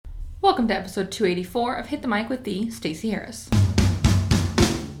Welcome to episode 284 of Hit the Mic with the Stacey Harris.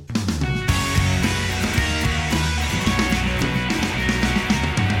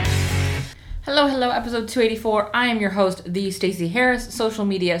 Hello, episode 284. I am your host, the Stacey Harris, social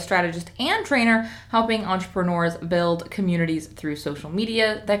media strategist and trainer, helping entrepreneurs build communities through social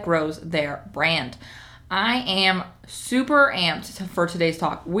media that grows their brand. I am super amped for today's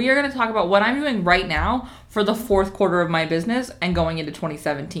talk. We are going to talk about what I'm doing right now for the fourth quarter of my business and going into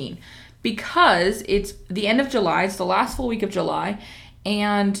 2017. Because it's the end of July, it's the last full week of July,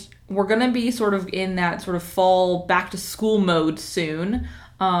 and we're going to be sort of in that sort of fall back to school mode soon.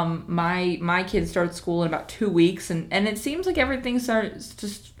 My kids start school in about 2 weeks, and it seems like everything starts to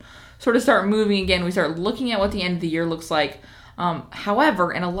sort of start moving again. We start looking at what the end of the year looks like.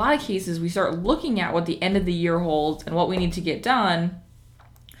 However, in a lot of cases, we start looking at what the end of the year holds and what we need to get done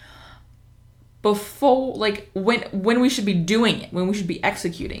before, like, when we should be doing it, when we should be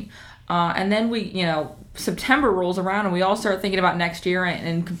executing. And then September rolls around and we all start thinking about next year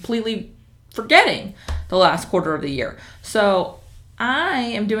and completely forgetting the last quarter of the year. So I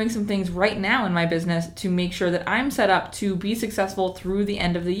am doing some things right now in my business to make sure that I'm set up to be successful through the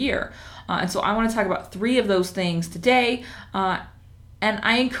end of the year. And so I want to talk about 3 of those things today. And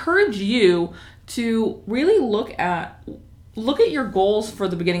I encourage you to really look at your goals for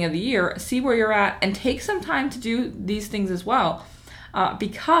the beginning of the year, see where you're at, and take some time to do these things as well.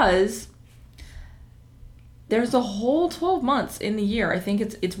 Because there's a whole 12 months in the year. I think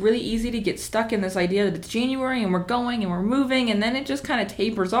it's really easy to get stuck in this idea that it's January and we're going and we're moving, and then it just kind of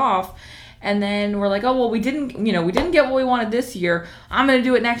tapers off. And then we're like, oh, well, we didn't get what we wanted this year. I'm going to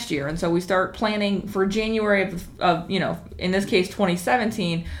do it next year. And so we start planning for January of in this case,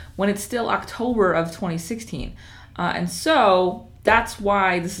 2017, when it's still October of 2016. And so that's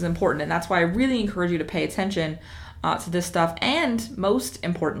why this is important. And that's why I really encourage you to pay attention to this stuff. And most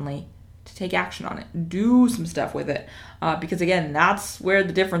importantly, to take action on it. Do some stuff with it. Because again, that's where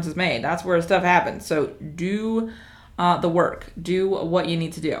the difference is made. That's where stuff happens. So do the work. Do what you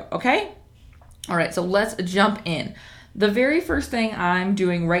need to do. Okay? All right, so let's jump in. The very first thing I'm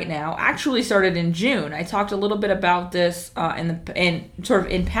doing right now actually started in June. I talked a little bit about this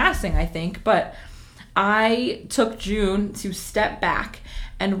in passing, I think, but I took June to step back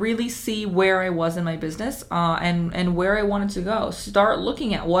and really see where I was in my business and where I wanted to go. Start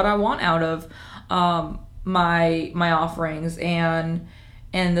looking at what I want out of my offerings and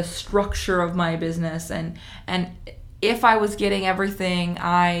the structure of my business and if I was getting everything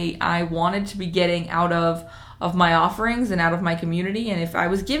I wanted to be getting out of my offerings and out of my community, and if I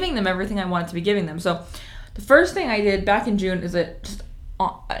was giving them everything I wanted to be giving them. So the first thing I did back in June is a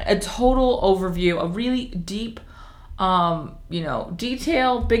total overview, a really deep,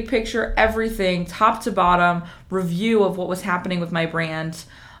 detail, big picture, everything, top to bottom, review of what was happening with my brand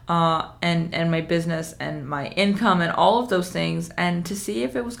and my business and my income and all of those things, and to see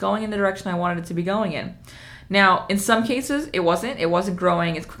if it was going in the direction I wanted it to be going in. Now, in some cases, it wasn't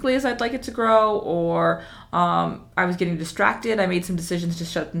growing as quickly as I'd like it to grow, or I was getting distracted. I made some decisions to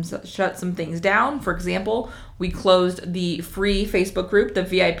shut some things down. For example, we closed the free Facebook group, the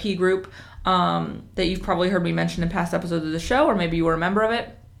VIP group, that you've probably heard me mention in past episodes of the show, or maybe you were a member of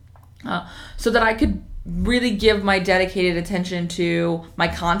it, so that I could really give my dedicated attention to my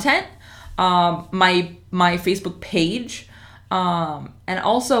content, my Facebook page, and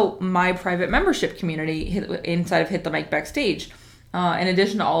also my private membership community inside of Hit the Mic Backstage. In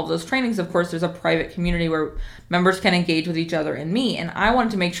addition to all of those trainings, of course, there's a private community where members can engage with each other and me. And I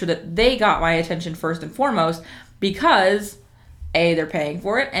wanted to make sure that they got my attention first and foremost because A, they're paying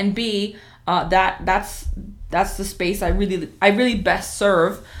for it, and B, that's the space I really best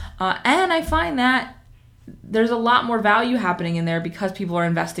serve. And I find that there's a lot more value happening in there because people are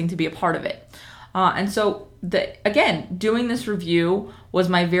investing to be a part of it. And so doing this review was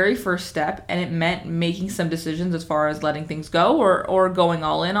my very first step, and it meant making some decisions as far as letting things go or going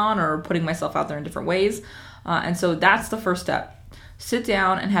all in on or putting myself out there in different ways. And so that's the first step. Sit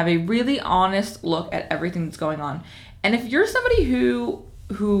down and have a really honest look at everything that's going on. And if you're somebody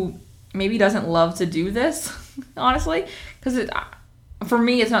who maybe doesn't love to do this, honestly, because for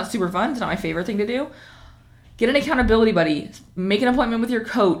me, it's not super fun. It's not my favorite thing to do. Get an accountability buddy. Make an appointment with your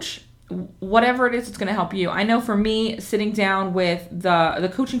coach. Whatever it is that's going to help you. I know for me, sitting down with the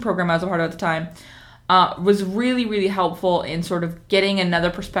coaching program I was a part of at the time was really, really helpful in sort of getting another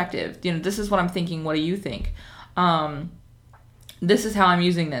perspective. This is what I'm thinking. What do you think? This is how I'm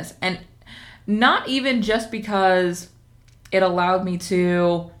using this. And not even just because it allowed me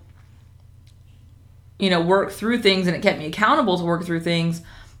to, work through things and it kept me accountable to work through things,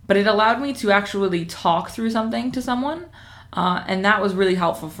 but it allowed me to actually talk through something to someone And that was really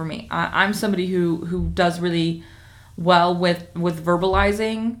helpful for me. I'm somebody who does really well with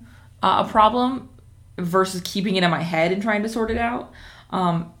verbalizing a problem versus keeping it in my head and trying to sort it out.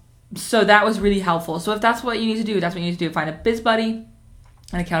 So that was really helpful. So if that's what you need to do, that's what you need to do. Find a biz buddy,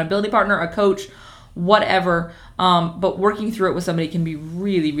 an accountability partner, a coach, whatever. But working through it with somebody can be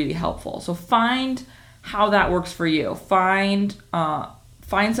really, really helpful. So find how that works for you. Find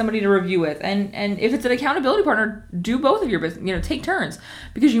somebody to review with, and if it's an accountability partner, do both of your business. Take turns,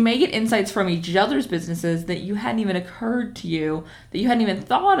 because you may get insights from each other's businesses that you hadn't even occurred to you, that you hadn't even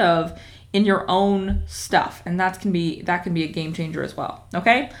thought of in your own stuff, and that can be a game changer as well.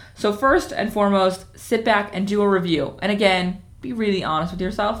 Okay, so first and foremost, sit back and do a review, and again, be really honest with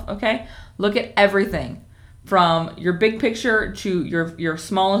yourself. Okay, look at everything from your big picture to your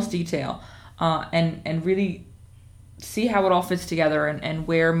smallest detail, and really see how it all fits together, and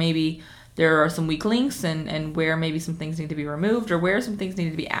where maybe there are some weak links, and where maybe some things need to be removed, or where some things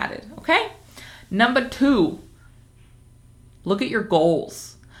need to be added. Okay, number 2, look at your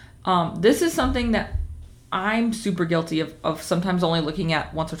goals. This is something that I'm super guilty of sometimes only looking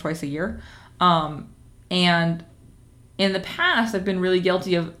at once or twice a year. And in the past, I've been really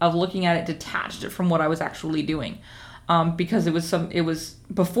guilty of looking at it detached from what I was actually doing. Because it was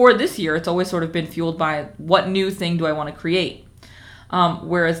before this year, it's always sort of been fueled by what new thing do I want to create.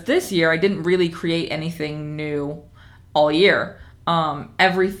 Whereas this year, I didn't really create anything new all year.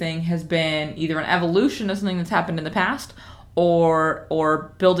 Everything has been either an evolution of something that's happened in the past,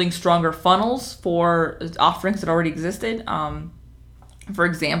 or building stronger funnels for offerings that already existed. For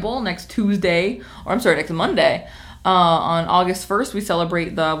example, next Monday, on August 1st, we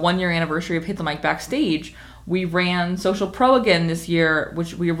celebrate the 1-year anniversary of Hit the Mic Backstage. We ran Social Pro again this year,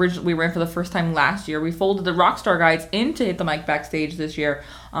 which we ran for the first time last year. We folded the Rockstar Guides into Hit the Mic Backstage this year,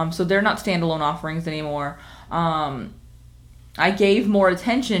 so they're not standalone offerings anymore. I gave more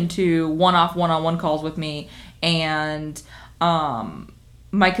attention to one-on-one calls with me, and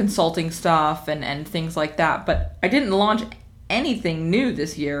my consulting stuff and things like that. But I didn't launch anything new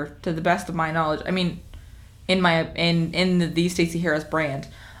this year, to the best of my knowledge. I mean, in the Stacey Harris brand,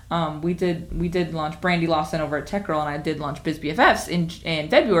 we did launch Brandy Lawson over at Tech Girl, and I did launch Biz BFFs in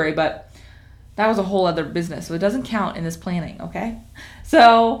February, but that was a whole other business, so it doesn't count in this planning. Okay,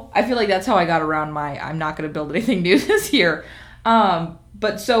 so I feel like that's how I got around I'm not going to build anything new this year.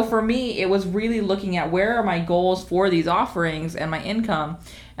 But so for me, it was really looking at where are my goals for these offerings and my income,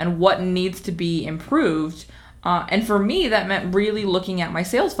 and what needs to be improved. And for me, that meant really looking at my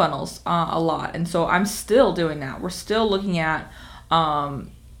sales funnels a lot. And so I'm still doing that. We're still looking at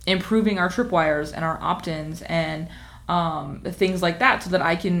improving our tripwires and our opt-ins and things like that, so that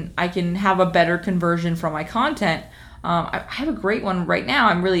I can have a better conversion from my content. I have a great one right now.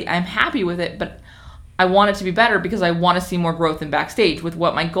 I'm happy with it, but I want it to be better because I want to see more growth in Backstage. With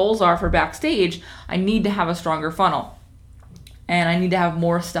what my goals are for Backstage, I need to have a stronger funnel, and I need to have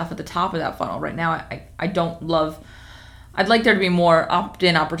more stuff at the top of that funnel. Right now, I'd like there to be more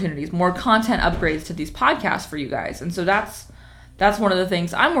opt-in opportunities, more content upgrades to these podcasts for you guys. And so that's one of the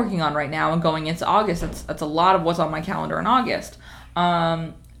things I'm working on right now, and going into August, that's a lot of what's on my calendar in August.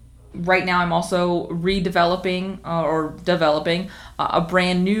 Right now, I'm also developing a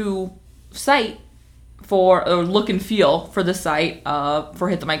brand new site for look and feel for the site for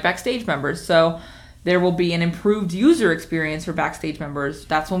Hit the Mic Backstage members. So there will be an improved user experience for Backstage members.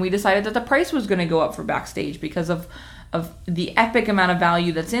 That's when we decided that the price was going to go up for Backstage because of the epic amount of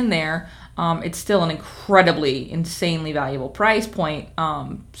value that's in there. It's still an incredibly, insanely valuable price point.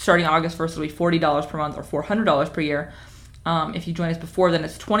 Starting August 1st, it'll be $40 per month or $400 per year. If you join us before, then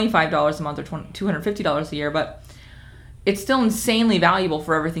it's $25 a month or $250 a year. But it's still insanely valuable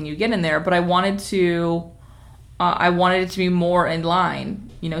for everything you get in there, but I wanted it to be more in line.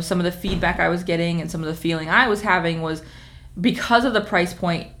 Some of the feedback I was getting and some of the feeling I was having was because of the price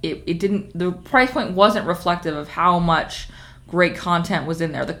point. The price point wasn't reflective of how much great content was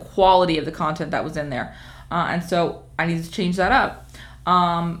in there, the quality of the content that was in there, and so I needed to change that up.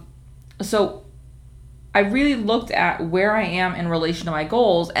 So I really looked at where I am in relation to my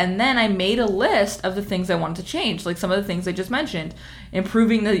goals, and then I made a list of the things I wanted to change, like some of the things I just mentioned: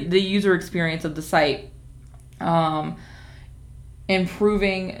 improving the user experience of the site,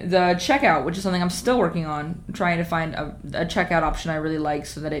 improving the checkout, which is something I'm still working on, trying to find a checkout option I really like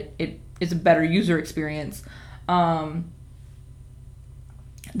so that it is a better user experience.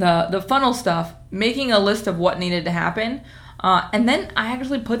 The funnel stuff, making a list of what needed to happen. And then I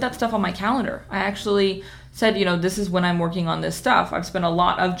actually put that stuff on my calendar. I actually said, this is when I'm working on this stuff. I've spent a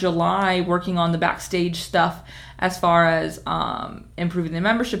lot of July working on the Backstage stuff as far as improving the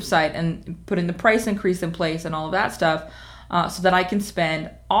membership site and putting the price increase in place and all of that stuff. so that I can spend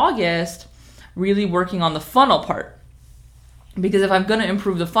August really working on the funnel part. Because if I'm going to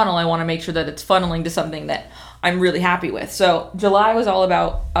improve the funnel, I want to make sure that it's funneling to something that I'm really happy with. So July was all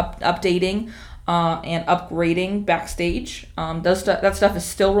about updating and upgrading Backstage. That stuff is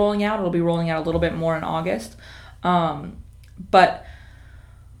still rolling out. It'll be rolling out a little bit more in August. But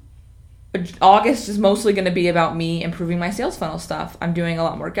August is mostly going to be about me improving my sales funnel stuff. I'm doing a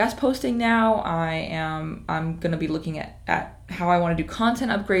lot more guest posting now. I'm going to be looking at how I want to do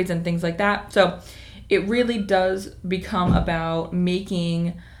content upgrades and things like that. So it really does become about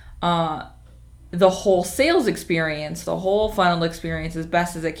making the whole sales experience, the whole funnel experience as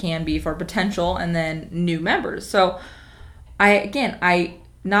best as it can be for potential and then new members. So I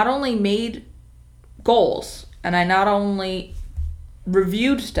not only made goals and I not only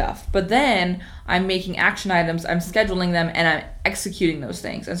reviewed stuff, but then I'm making action items, I'm scheduling them, and I'm executing those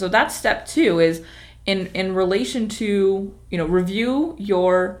things. And so that's step 2 is in relation to, review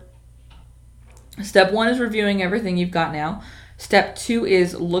your... Step 1 is reviewing everything you've got now. Step 2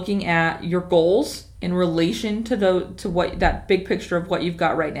 is looking at your goals in relation to what that big picture of what you've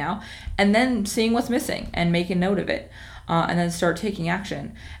got right now, and then seeing what's missing and make a note of it, and then start taking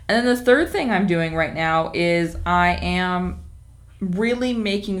action. And then the third thing I'm doing right now is I am really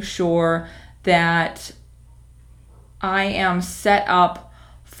making sure that I am set up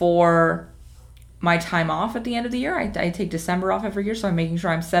for my time off at the end of the year. I take December off every year, so I'm making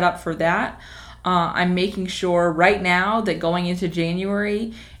sure I'm set up for that. I'm making sure right now that going into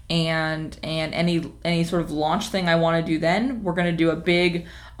January and any sort of launch thing I want to do then, we're going to do a big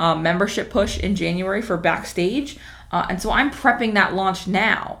membership push in January for Backstage. And so I'm prepping that launch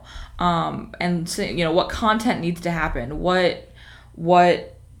now. And so, what content needs to happen, what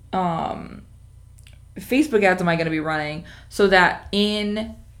Facebook ads am I going to be running, so that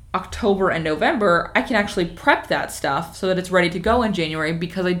in October and November, I can actually prep that stuff so that it's ready to go in January,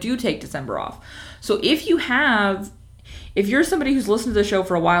 because I do take December off. So if you're somebody who's listened to the show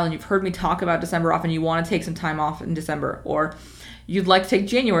for a while and you've heard me talk about December off and you want to take some time off in December, or you'd like to take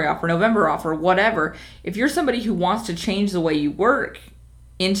January off or November off or whatever, if you're somebody who wants to change the way you work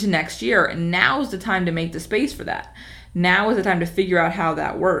into next year, now is the time to make the space for that. Now is the time to figure out how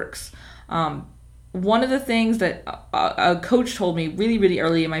that works. One of the things that a coach told me really, really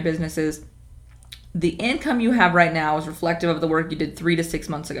early in my business is the income you have right now is reflective of the work you did 3 to 6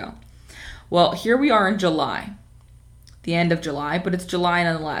 months ago. Well, here we are in July, the end of July, but it's July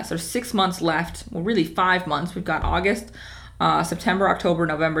nonetheless. There's 6 months left. Well, really 5 months. We've got August, September, October,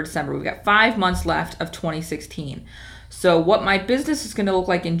 November, December. We've got 5 months left of 2016. So what my business is going to look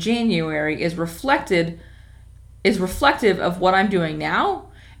like in January is reflective of what I'm doing now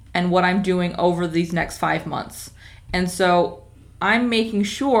and what I'm doing over these next 5 months. And so I'm making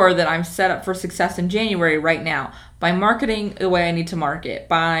sure that I'm set up for success in January right now by marketing the way I need to market,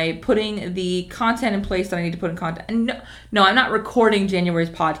 by putting the content in place that I need to put in content. And no, I'm not recording January's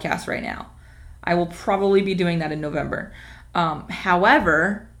podcast right now. I will probably be doing that in November.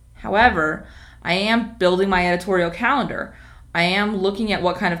 However, I am building my editorial calendar. I am looking at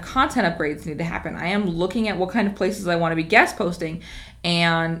what kind of content upgrades need to happen. I am looking at what kind of places I want to be guest posting,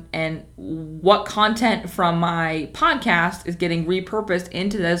 and what content from my podcast is getting repurposed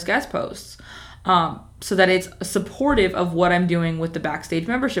into those guest posts, so that it's supportive of what I'm doing with the Backstage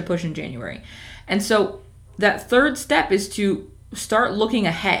membership push in January. And so that third step is to start looking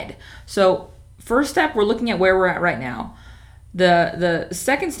ahead. So first step, we're looking at where we're at right now. The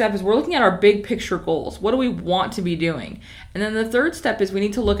second step is we're looking at our big picture goals. What do we want to be doing? And then the third step is we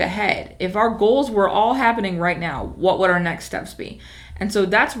need to look ahead. If our goals were all happening right now, what would our next steps be? And so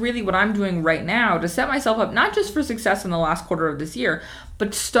that's really what I'm doing right now to set myself up, not just for success in the last quarter of this year,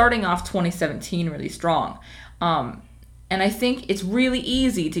 but starting off 2017 really strong. And I think it's really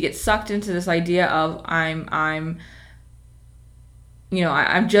easy to get sucked into this idea of I'm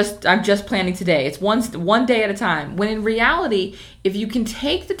just planning today. It's one day at a time. When in reality, if you can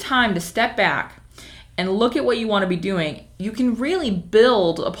take the time to step back and look at what you want to be doing, you can really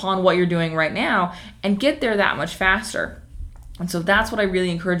build upon what you're doing right now and get there that much faster. And so that's what I really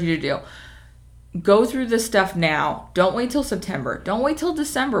encourage you to do. Go through this stuff now. Don't wait till September. Don't wait till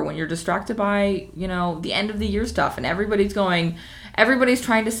December when you're distracted by, the end of the year stuff and everybody's trying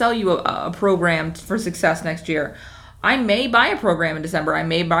to sell you a program for success next year. I may buy a program in December. I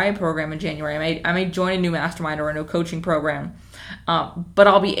may buy a program in January. I may join a new mastermind or a new coaching program. But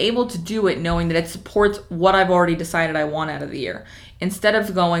I'll be able to do it knowing that it supports what I've already decided I want out of the year. Instead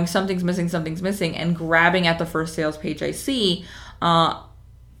of going, something's missing, and grabbing at the first sales page I see,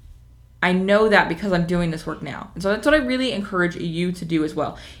 I know that because I'm doing this work now. And so that's what I really encourage you to do as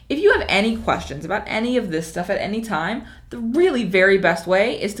well. If you have any questions about any of this stuff at any time, the really very best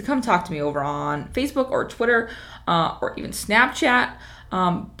way is to come talk to me over on Facebook or Twitter or even Snapchat.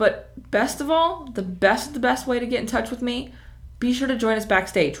 But best of all, the best way to get in touch with me, be sure to join us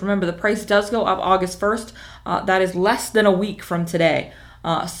backstage. Remember, the price does go up August 1st. That is less than a week from today.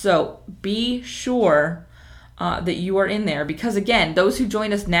 So be sure that you are in there, because again, those who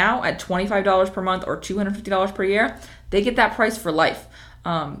join us now at $25 per month or $250 per year, they get that price for life.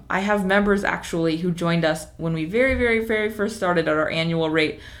 I have members actually who joined us when we very first started at our annual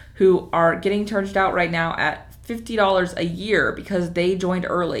rate, who are getting charged out right now at $50 a year because they joined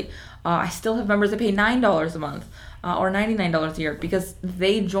early. I still have members that pay $9 a month or $99 a year because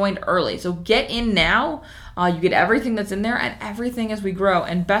they joined early. So get in now. You get everything that's in there and everything as we grow.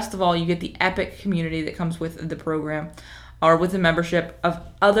 And best of all, you get the epic community that comes with the program or with the membership of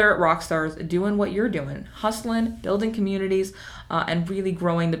other rock stars doing what you're doing, hustling, building communities, and really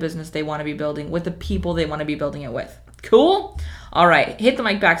growing the business they want to be building with the people they want to be building it with. Cool? All right, hit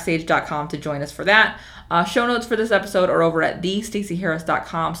themicbackstage.com to join us for that. Show notes for this episode are over at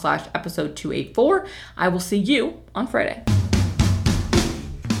thestaceyharris.com/episode 284. I will see you on Friday.